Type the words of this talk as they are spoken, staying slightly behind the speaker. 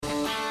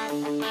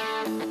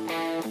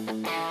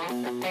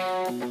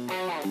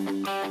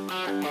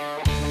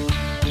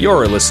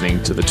You're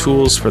listening to the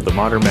Tools for the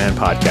Modern Man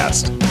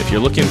podcast. If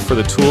you're looking for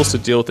the tools to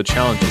deal with the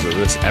challenges of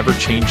this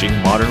ever-changing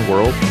modern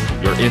world,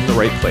 you're in the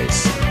right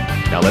place.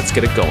 Now let's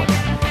get it going.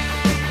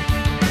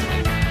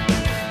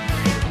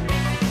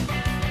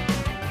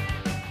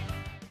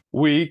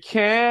 We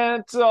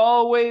can't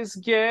always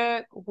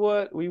get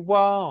what we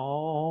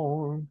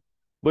want,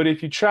 but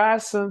if you try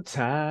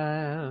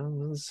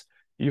sometimes,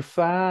 you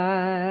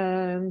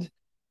find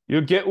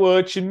you'll get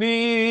what you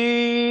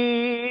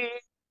need.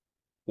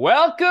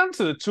 Welcome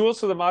to the Tools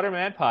for the Modern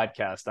Man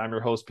podcast. I'm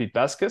your host, Pete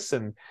Beskus,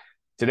 and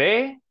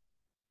today I'm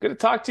going to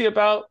talk to you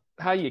about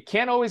how you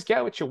can't always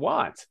get what you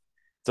want.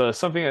 So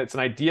it's an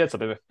idea, it's a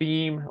bit of a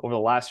theme over the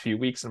last few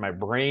weeks in my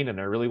brain, and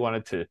I really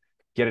wanted to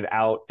get it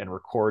out and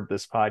record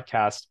this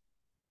podcast.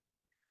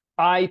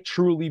 I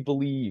truly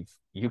believe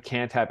you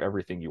can't have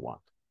everything you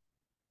want.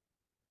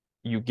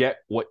 You get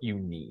what you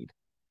need.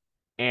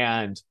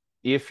 And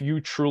if you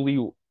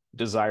truly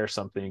desire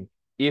something,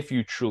 if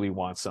you truly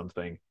want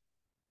something,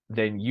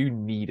 then you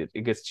need it.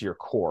 It gets to your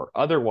core.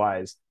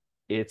 Otherwise,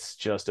 it's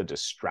just a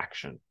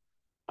distraction.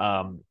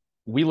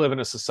 We live in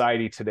a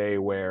society today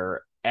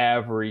where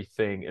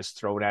everything is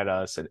thrown at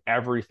us and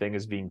everything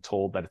is being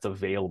told that it's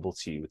available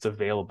to you. It's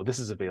available. This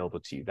is available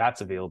to you.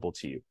 That's available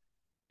to you.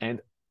 And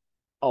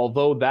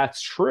although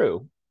that's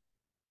true,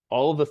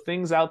 all of the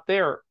things out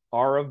there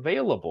are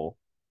available.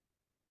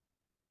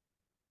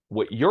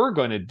 What you're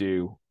going to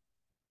do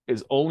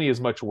is only as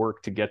much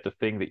work to get the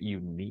thing that you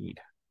need.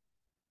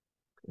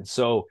 And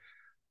so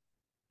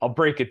I'll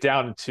break it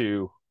down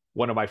into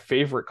one of my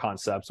favorite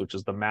concepts, which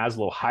is the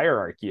Maslow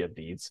hierarchy of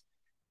needs.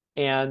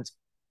 And,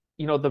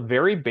 the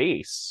very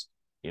base,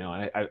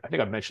 I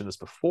think I've mentioned this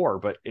before,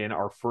 but in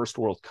our first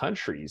world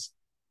countries,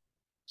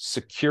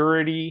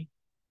 security,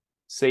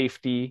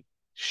 safety,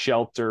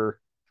 shelter,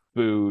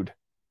 food,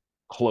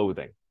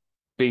 clothing,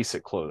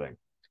 basic clothing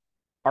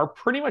are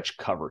pretty much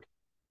covered.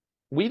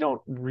 We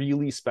don't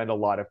really spend a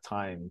lot of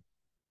time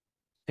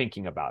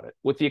thinking about it,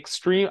 with the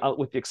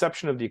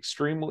exception of the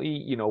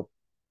extremely,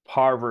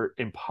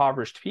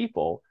 impoverished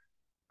people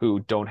who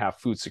don't have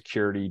food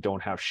security,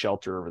 don't have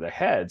shelter over their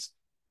heads.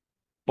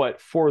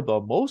 But for the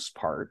most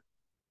part,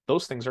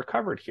 those things are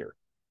covered here.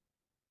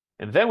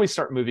 And then we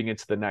start moving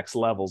into the next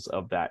levels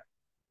of that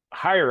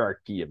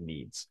hierarchy of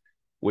needs,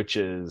 which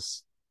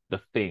is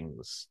the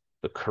things,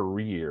 the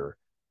career,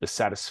 the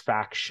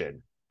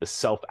satisfaction, the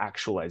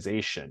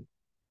self-actualization.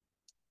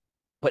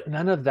 But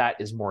none of that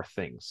is more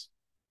things.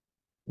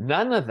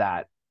 None of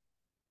that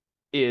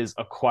is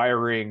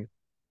acquiring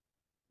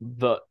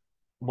the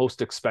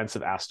most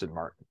expensive Aston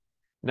Martin.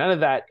 None of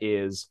that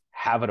is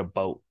having a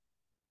boat,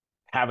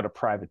 having a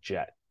private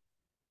jet.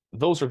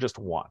 Those are just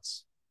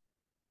wants.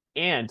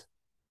 And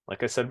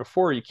like I said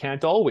before, you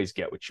can't always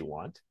get what you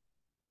want.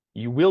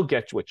 You will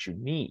get what you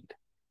need.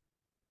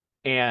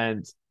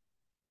 And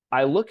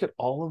I look at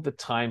all of the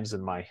times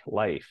in my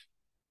life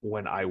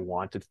when I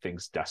wanted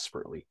things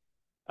desperately.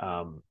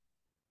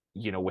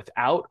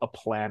 Without a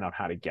plan on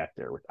how to get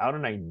there, without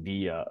an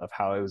idea of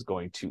how I was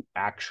going to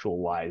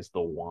actualize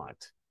the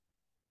want.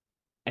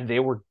 And they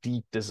were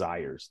deep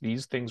desires.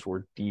 These things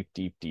were deep,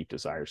 deep, deep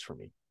desires for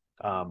me.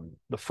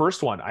 The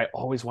first one, I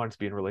always wanted to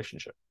be in a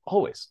relationship.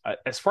 Always.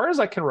 As far as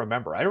I can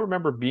remember, I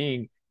remember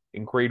being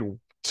in grade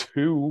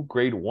 2,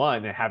 grade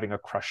 1, and having a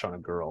crush on a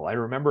girl. I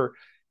remember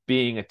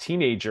being a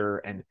teenager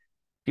and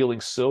feeling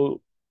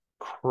so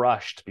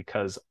crushed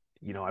because,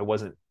 I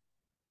wasn't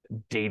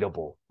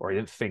dateable, or I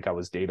didn't think I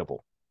was dateable.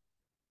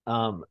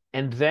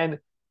 And then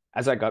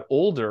as I got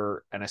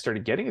older and I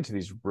started getting into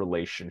these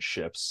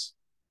relationships,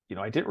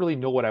 I didn't really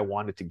know what I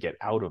wanted to get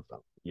out of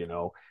them,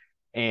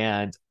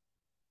 and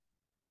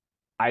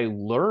I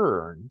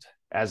learned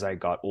as I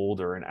got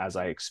older and as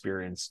I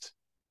experienced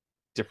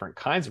different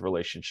kinds of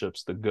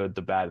relationships, the good,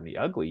 the bad, and the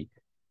ugly,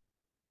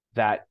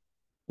 that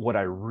what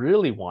I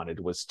really wanted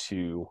was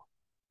to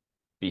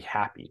be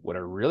happy. What I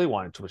really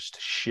wanted was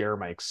to share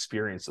my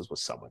experiences with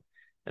someone.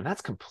 And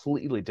that's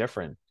completely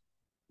different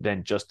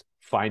than just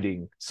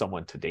finding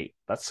someone to date.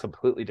 That's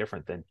completely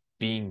different than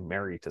being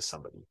married to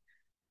somebody.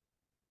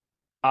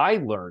 I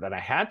learned, and I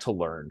had to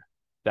learn,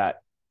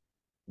 that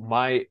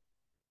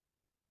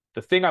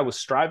the thing I was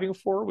striving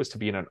for was to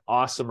be in an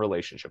awesome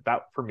relationship.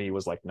 That for me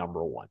was like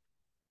number 1.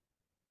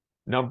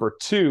 Number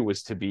 2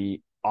 was to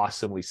be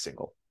awesomely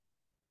single.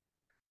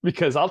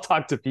 Because I'll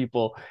talk to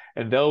people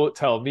and they'll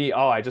tell me,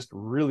 oh, I just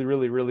really,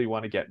 really, really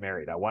want to get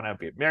married. I want to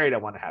get married. I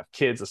want to have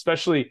kids,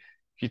 especially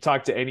if you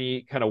talk to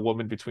any kind of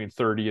woman between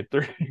 30 and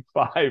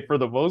 35 for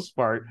the most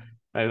part.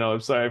 I know, I'm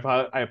sorry.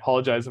 I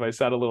apologize if I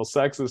sound a little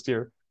sexist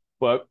here,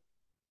 but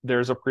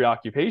there's a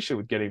preoccupation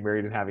with getting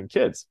married and having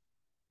kids.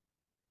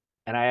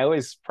 And I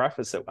always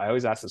preface it. I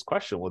always ask this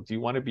question. Well, do you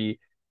want to be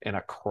in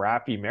a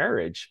crappy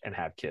marriage and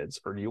have kids,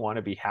 or do you want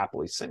to be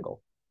happily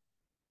single?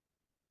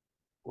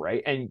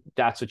 Right? And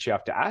that's what you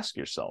have to ask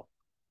yourself.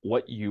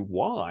 What you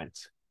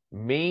want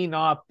may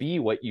not be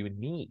what you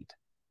need.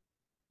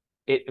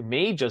 It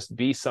may just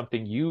be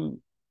something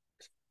you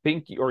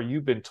think or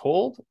you've been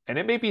told, and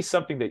it may be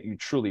something that you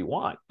truly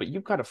want, but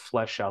you've got to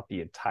flesh out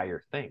the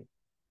entire thing.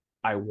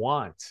 I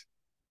want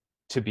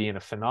to be in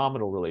a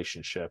phenomenal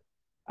relationship.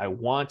 I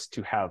want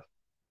to have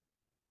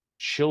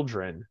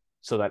children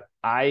so that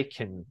I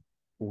can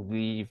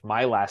leave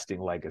my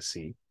lasting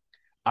legacy.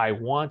 I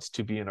want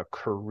to be in a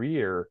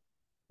career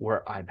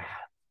where I'm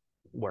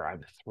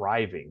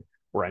thriving,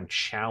 where I'm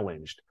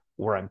challenged,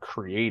 where I'm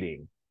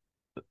creating.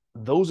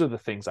 Those are the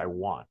things I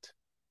want.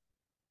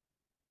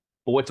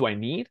 But what do I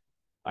need?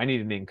 I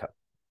need an income.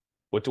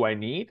 What do I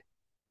need?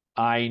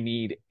 I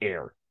need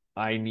air.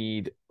 I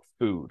need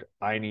food.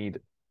 I need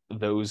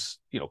those,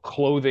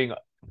 clothing,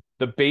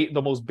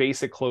 the most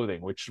basic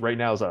clothing, which right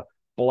now is a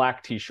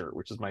black t-shirt,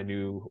 which is my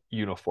new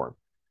uniform.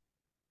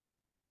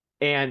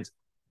 And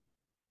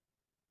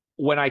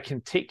when I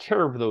can take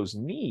care of those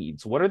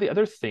needs, what are the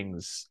other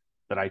things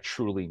that I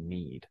truly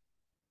need?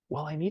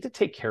 Well, I need to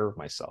take care of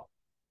myself.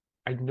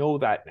 I know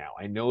that now.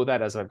 I know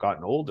that as I've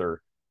gotten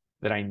older,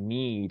 that I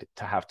need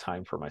to have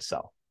time for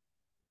myself.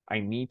 I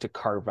need to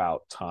carve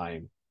out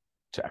time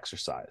to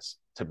exercise,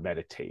 to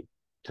meditate,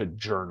 to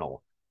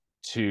journal,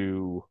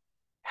 to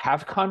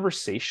have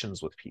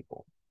conversations with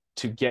people,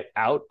 to get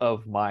out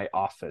of my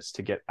office,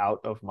 to get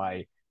out of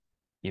my,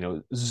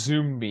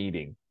 Zoom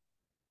meeting.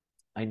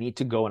 I need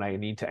to go and I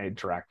need to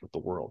interact with the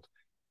world.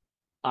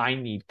 I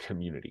need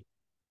community.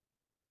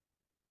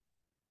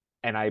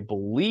 And I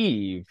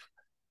believe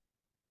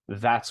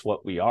that's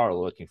what we are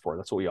looking for.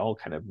 That's what we all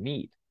kind of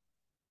need.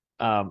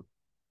 Um,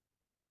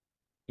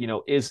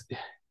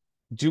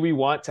 do we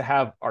want to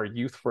have our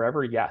youth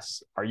forever?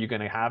 Yes. Are you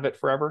going to have it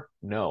forever?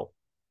 No.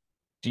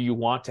 Do you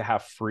want to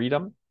have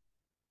freedom?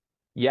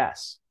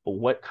 Yes. But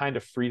what kind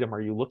of freedom are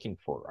you looking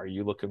for? Are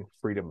you looking for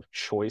freedom of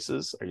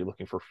choices? Are you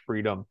looking for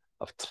freedom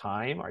of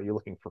time? Are you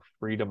looking for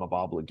freedom of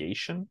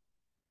obligation?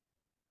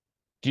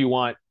 Do you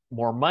want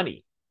more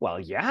money? Well,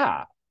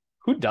 yeah.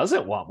 Who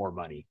doesn't want more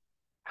money?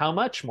 How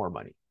much more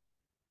money?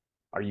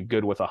 Are you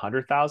good with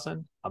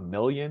 100,000, a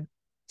million,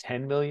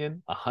 10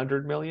 million,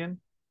 100 million?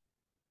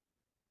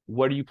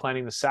 What are you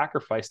planning to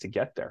sacrifice to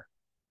get there?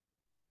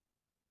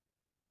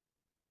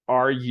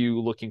 Are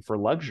you looking for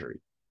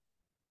luxury?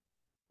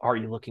 Are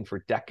you looking for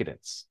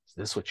decadence? Is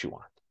this what you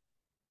want?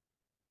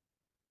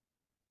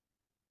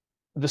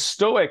 The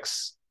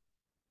Stoics,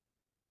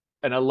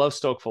 and I love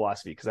Stoic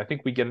philosophy because I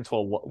think we get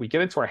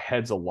into our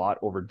heads a lot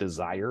over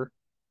desire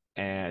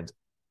and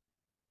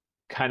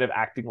kind of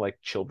acting like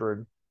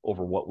children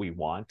over what we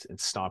want and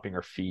stomping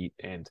our feet.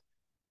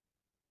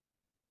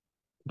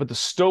 But the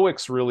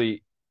Stoics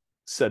really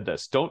said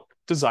this: don't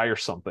desire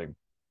something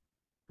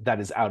that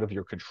is out of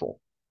your control.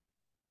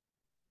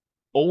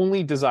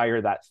 Only desire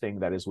that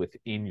thing that is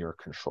within your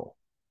control.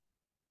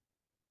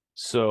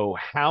 So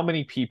how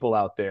many people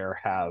out there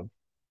have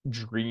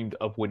dreamed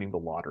of winning the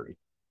lottery?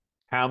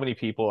 How many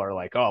people are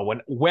like, oh,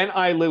 when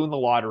I win the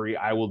lottery,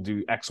 I will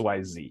do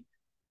XYZ.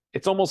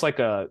 It's almost like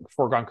a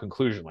foregone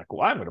conclusion. Like,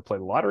 well, I'm going to play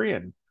the lottery,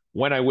 and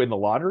when I win the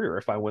lottery, or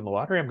if I win the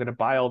lottery, I'm going to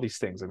buy all these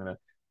things. I'm going to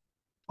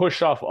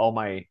push off all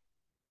my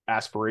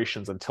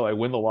aspirations until I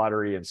win the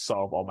lottery and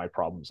solve all my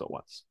problems at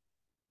once.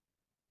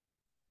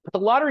 But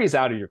the lottery is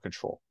out of your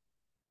control.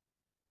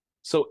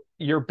 So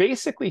you're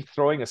basically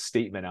throwing a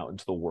statement out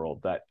into the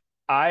world that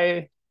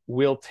I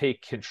will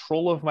take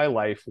control of my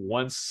life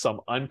once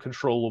some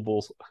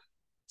uncontrollable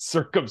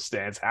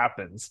circumstance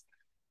happens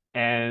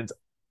and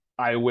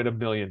I win $1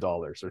 million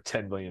or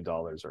 $10 million,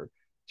 or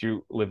if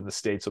you live in the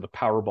States with a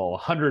Powerball,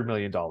 $100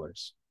 million.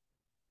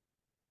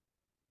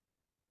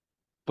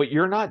 But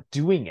you're not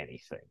doing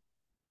anything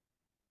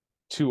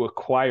to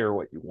acquire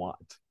what you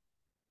want.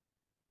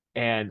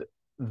 And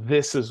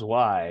this is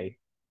why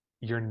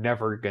you're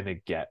never going to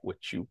get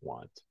what you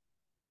want.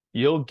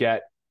 You'll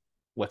get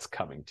what's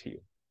coming to you.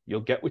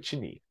 You'll get what you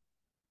need,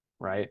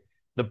 right?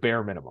 The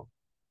bare minimum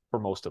for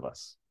most of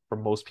us. For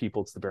most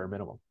people, it's the bare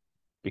minimum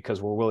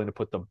because we're willing to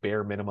put the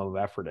bare minimum of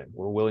effort in.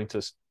 We're willing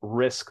to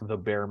risk the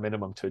bare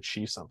minimum to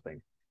achieve something.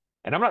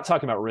 And I'm not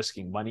talking about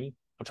risking money.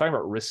 I'm talking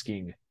about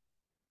risking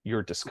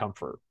your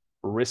discomfort,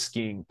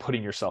 risking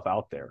putting yourself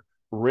out there,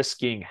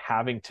 risking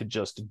having to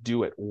just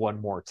do it one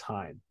more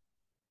time.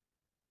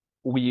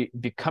 We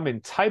become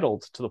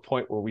entitled to the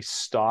point where we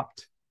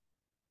stopped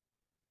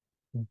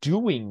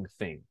doing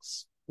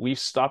things. We've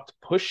stopped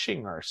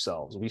pushing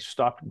ourselves. We've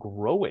stopped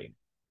growing.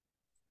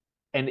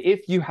 And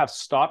if you have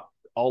stopped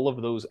all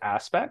of those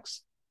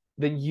aspects,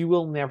 then you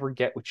will never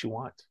get what you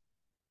want.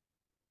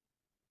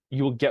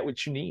 You will get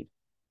what you need.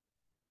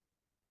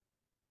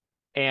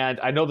 And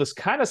I know this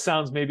kind of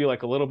sounds maybe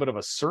like a little bit of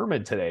a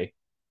sermon today,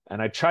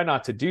 and I try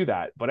not to do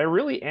that, but I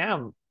really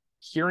am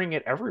hearing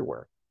it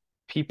everywhere.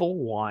 People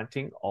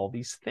wanting all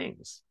these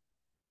things,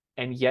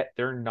 and yet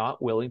they're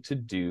not willing to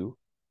do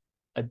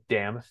a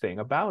damn thing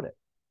about it.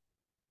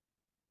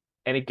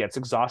 And it gets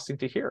exhausting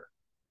to hear.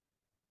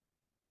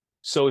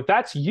 So if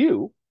that's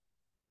you,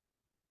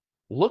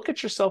 look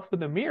at yourself in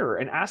the mirror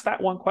and ask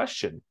that one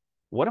question.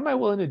 What am I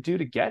willing to do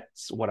to get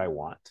what I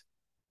want?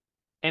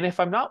 And if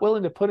I'm not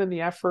willing to put in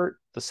the effort,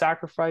 the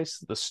sacrifice,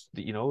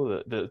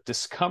 the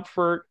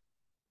discomfort,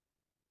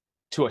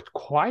 to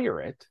acquire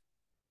it,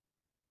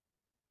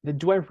 then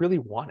do I really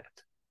want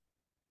it?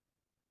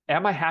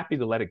 Am I happy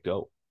to let it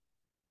go?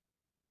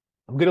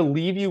 I'm going to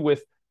leave you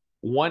with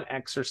one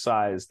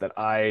exercise that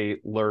I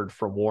learned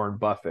from Warren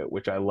Buffett,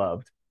 which I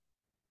loved.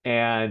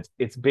 And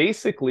it's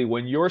basically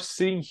when you're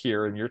sitting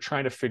here and you're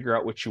trying to figure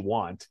out what you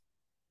want.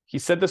 He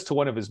said this to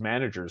one of his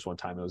managers one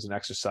time. It was an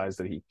exercise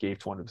that he gave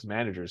to one of his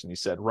managers. And he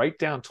said, write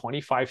down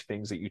 25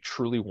 things that you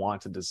truly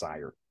want and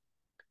desire.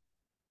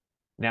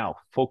 Now,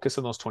 focus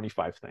on those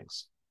 25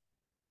 things.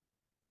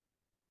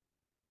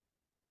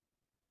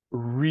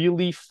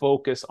 Really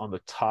focus on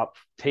the top,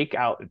 take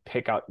out and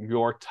pick out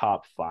your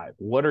top 5.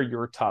 What are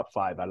your top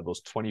 5 out of those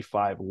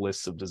 25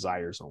 lists of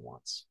desires and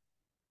wants?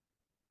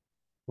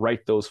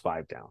 Write those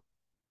 5 down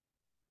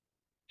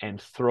and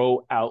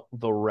throw out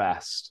the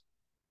rest.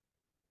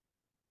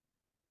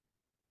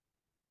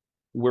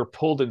 We're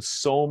pulled in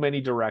so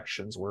many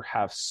directions. We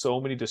have so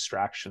many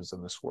distractions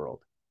in this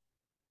world.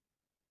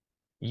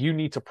 You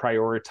need to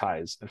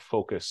prioritize and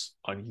focus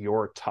on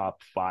your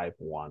top 5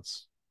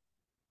 wants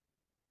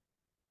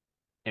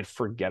and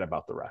forget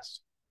about the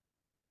rest.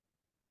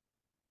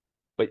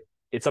 But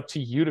it's up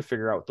to you to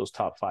figure out what those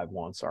top 5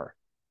 wants are.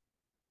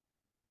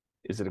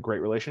 Is it a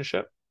great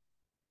relationship?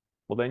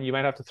 Well, then you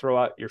might have to throw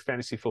out your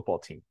fantasy football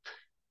team,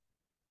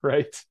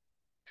 right?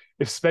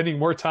 If spending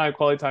more time,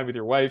 quality time with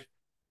your wife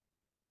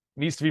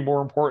needs to be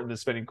more important than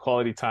spending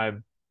quality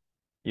time,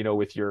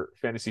 with your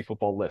fantasy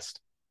football list.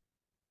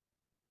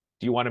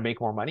 Do you want to make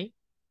more money?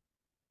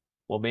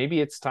 Well, maybe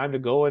it's time to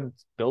go and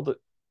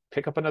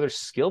pick up another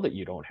skill that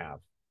you don't have,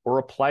 or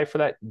apply for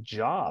that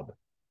job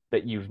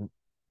that you've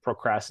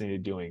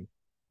procrastinated doing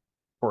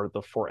for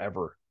the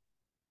forever.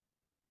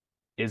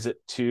 Is it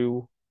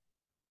to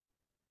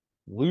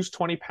lose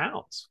 20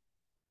 pounds?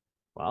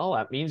 Well,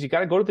 that means you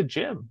got to go to the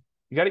gym.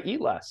 You got to eat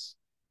less.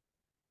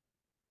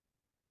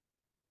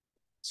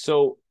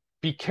 So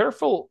be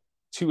careful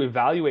to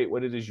evaluate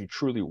what it is you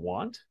truly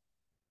want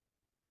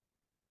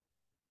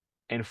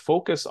and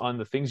focus on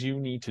the things you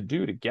need to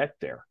do to get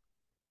there.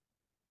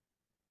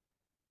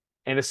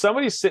 And if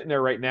somebody's sitting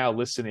there right now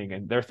listening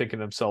and they're thinking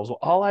to themselves, well,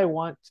 all I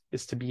want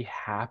is to be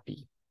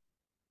happy.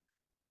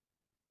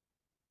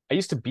 I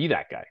used to be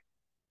that guy.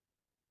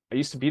 I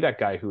used to be that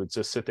guy who would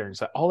just sit there and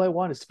say, all I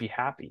want is to be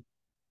happy.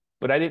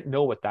 But I didn't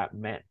know what that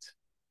meant.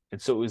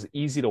 And so it was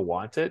easy to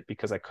want it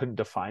because I couldn't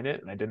define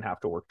it and I didn't have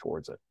to work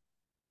towards it.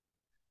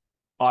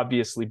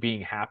 Obviously,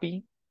 being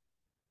happy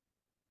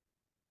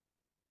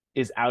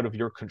is out of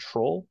your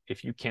control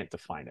if you can't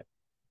define it,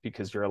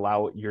 because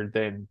you're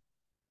then,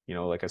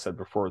 like I said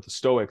before, the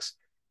Stoics,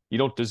 you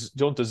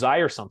don't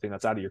desire something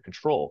that's out of your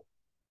control.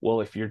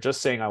 Well, if you're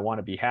just saying, I want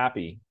to be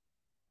happy,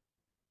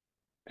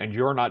 and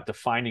you're not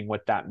defining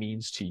what that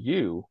means to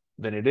you,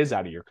 then it is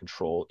out of your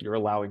control. You're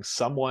allowing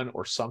someone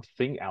or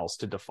something else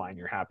to define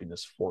your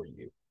happiness for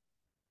you.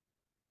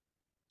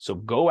 So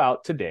go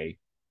out today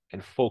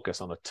and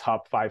focus on the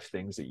top 5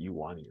 things that you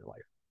want in your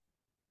life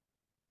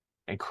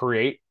and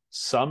create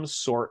some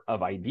sort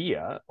of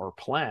idea or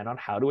plan on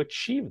how to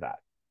achieve that.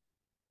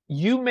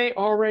 You may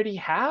already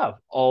have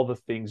all the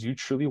things you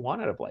truly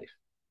want out of life.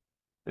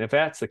 And if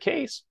that's the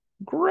case,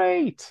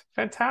 great,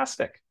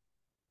 fantastic.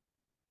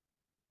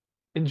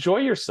 Enjoy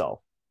yourself.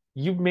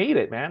 You've made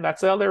it, man.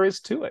 That's all there is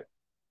to it.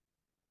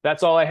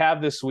 That's all I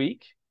have this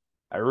week.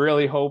 I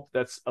really hope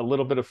that's a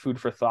little bit of food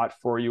for thought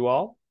for you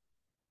all.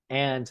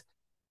 And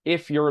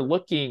if you're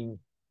looking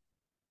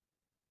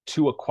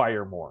to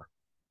acquire more,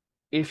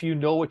 if you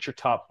know what your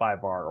top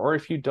 5 are, or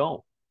if you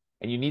don't,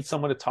 and you need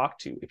someone to talk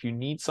to, if you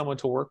need someone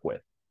to work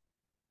with,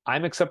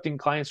 I'm accepting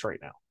clients right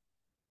now.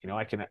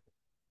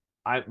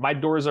 My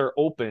doors are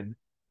open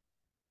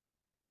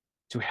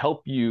to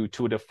help you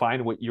to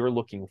define what you're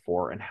looking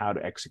for and how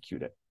to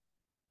execute it.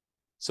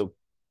 So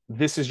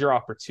this is your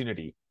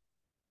opportunity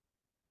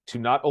to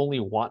not only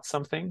want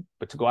something,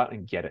 but to go out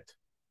and get it.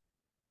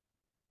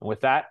 And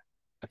with that,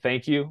 I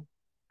thank you.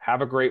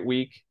 Have a great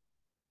week.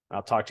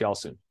 I'll talk to y'all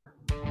soon.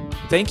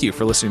 Thank you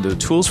for listening to the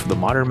Tools for the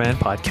Modern Man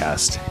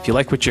podcast. If you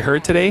like what you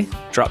heard today,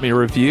 drop me a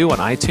review on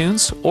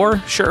iTunes or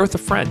share it with a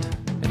friend.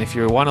 And if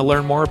you want to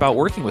learn more about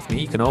working with me,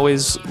 you can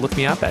always look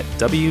me up at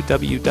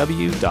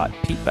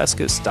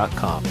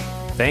www.petebeskis.com.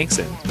 Thanks,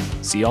 and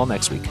see y'all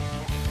next week.